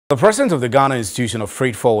The president of the Ghana Institution of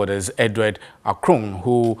Freight Forwarders, Edward Akrung,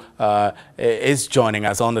 who is joining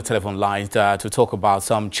us on the telephone line to talk about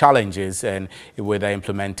some challenges and with the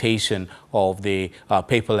implementation of the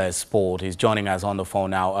paperless port. He's joining us on the phone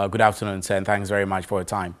now. Good afternoon, sir, and thanks very much for your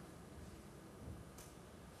time.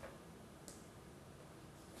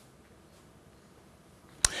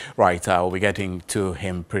 Right, we'll be getting to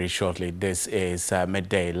him pretty shortly. This is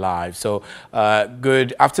Midday Live. So,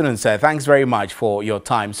 good afternoon, sir. Thanks very much for your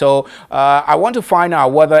time. So, I want to find out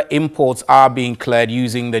whether imports are being cleared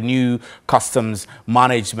using the new customs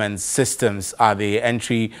management systems at the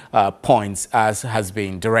entry points as has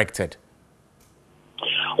been directed.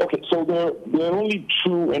 Okay, so there are only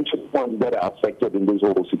two entry points that are affected in this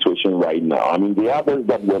whole situation right now. I mean, the others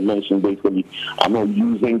that were mentioned basically are not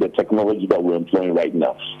using the technology that we're employing right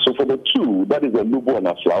now. So for the two, that is a Lubo and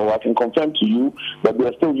a Flower, I can confirm to you that we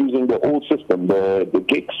are still using the old system, the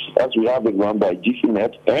GICS, as we have it run by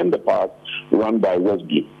GCNet, and the PASS run by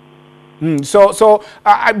Westblue. So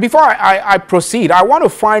before I proceed, I want to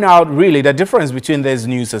find out really the difference between this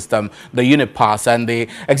new system, the UNIPASS, and the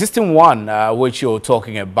existing one which you're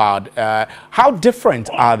talking about. How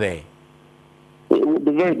different are they? It would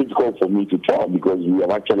be very difficult for me to tell because we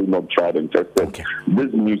have actually not tried and tested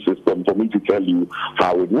this new system for me to tell you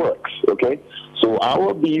how it works, okay? So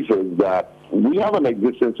our beef is that we have an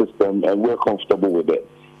existing system and we're comfortable with it.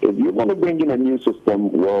 If you want to bring in a new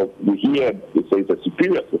system, well, we hear it says a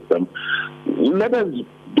superior system. Let us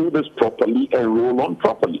do this properly and roll on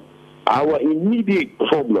properly. Our immediate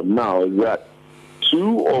problem now is that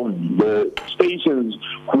two of the stations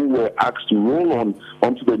who were asked to roll on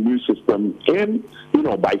onto the new system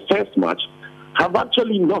by first March have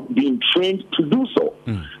actually not been trained to do so.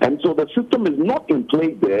 And so the system is not in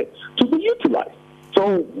place there to be utilized.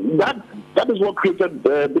 So that is what created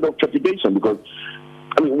a bit of trepidation because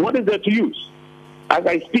I mean, what is there to use? As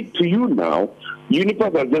I speak to you now,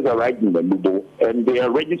 UNIPASS has just arrived in the Lubo, and they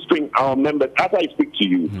are registering our members as I speak to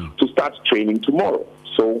you to start training tomorrow.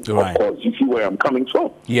 So, of course, you see where I'm coming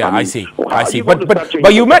from. Yeah, I see. I see.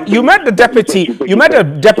 But you met the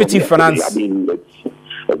deputy finance. I mean, it's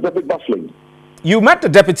a bit baffling. You met the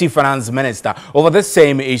Deputy Finance Minister over this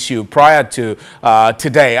same issue prior to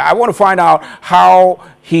today. I want to find out how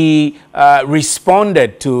he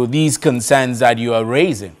responded to these concerns that you are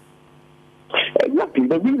raising. Exactly.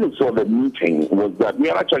 The reason for the meeting was that we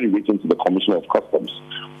are actually waiting to the Commissioner of Customs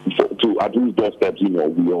at whose doorsteps, we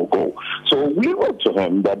all go. So we wrote to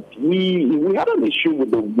him that we had an issue with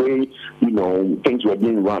the way, things were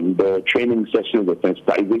being run, the training sessions, the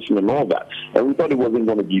sensitization and all that. And we thought it wasn't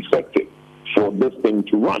going to be effective for this thing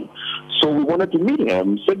to run. So we wanted to meet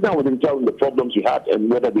him, sit down with him, tell him the problems we had and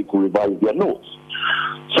whether they could revise their notes.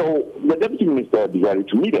 So the Deputy Minister decided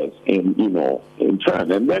to meet us in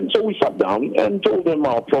turn. And then so we sat down and told him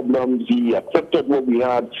our problems. He accepted what we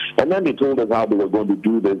had. And then they told us how they were going to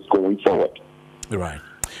do this going forward. Right.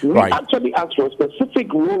 We actually asked for a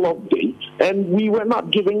specific roll-up date, and we were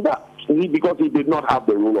not giving that because he did not have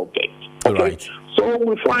the roll-up date. Okay? Right. So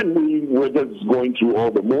we find we're just going through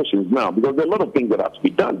all the motions now because there are a lot of things that have to be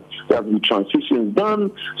done. There have to be transitions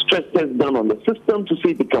done, stress tests done on the system to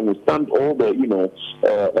see if it can withstand all the,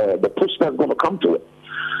 the push that's going to come to it.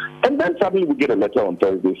 And then suddenly we get a letter on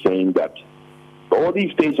Thursday saying that all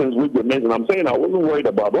these stations which were mentioned, I'm saying I wasn't worried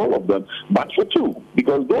about all of them, but for two,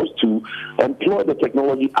 because those two employ the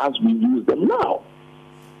technology as we use them now.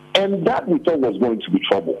 And that we thought was going to be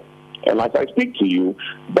trouble. And as I speak to you,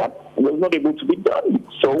 that was not able to be done.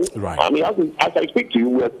 So, I mean, as I speak to you,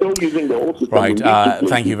 we're still using the old system. Right.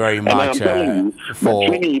 Thank you very much. The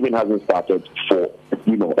training even hasn't started for, a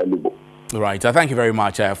Lubo. Right. Thank you very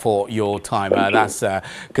much for your time. That's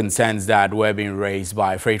concerns that were being raised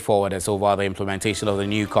by freight forwarders over the implementation of the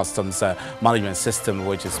new customs management system,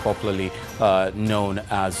 which is popularly known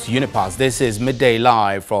as UNIPASS. This is Midday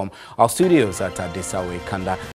Live from our studios at Adisawe Kanda.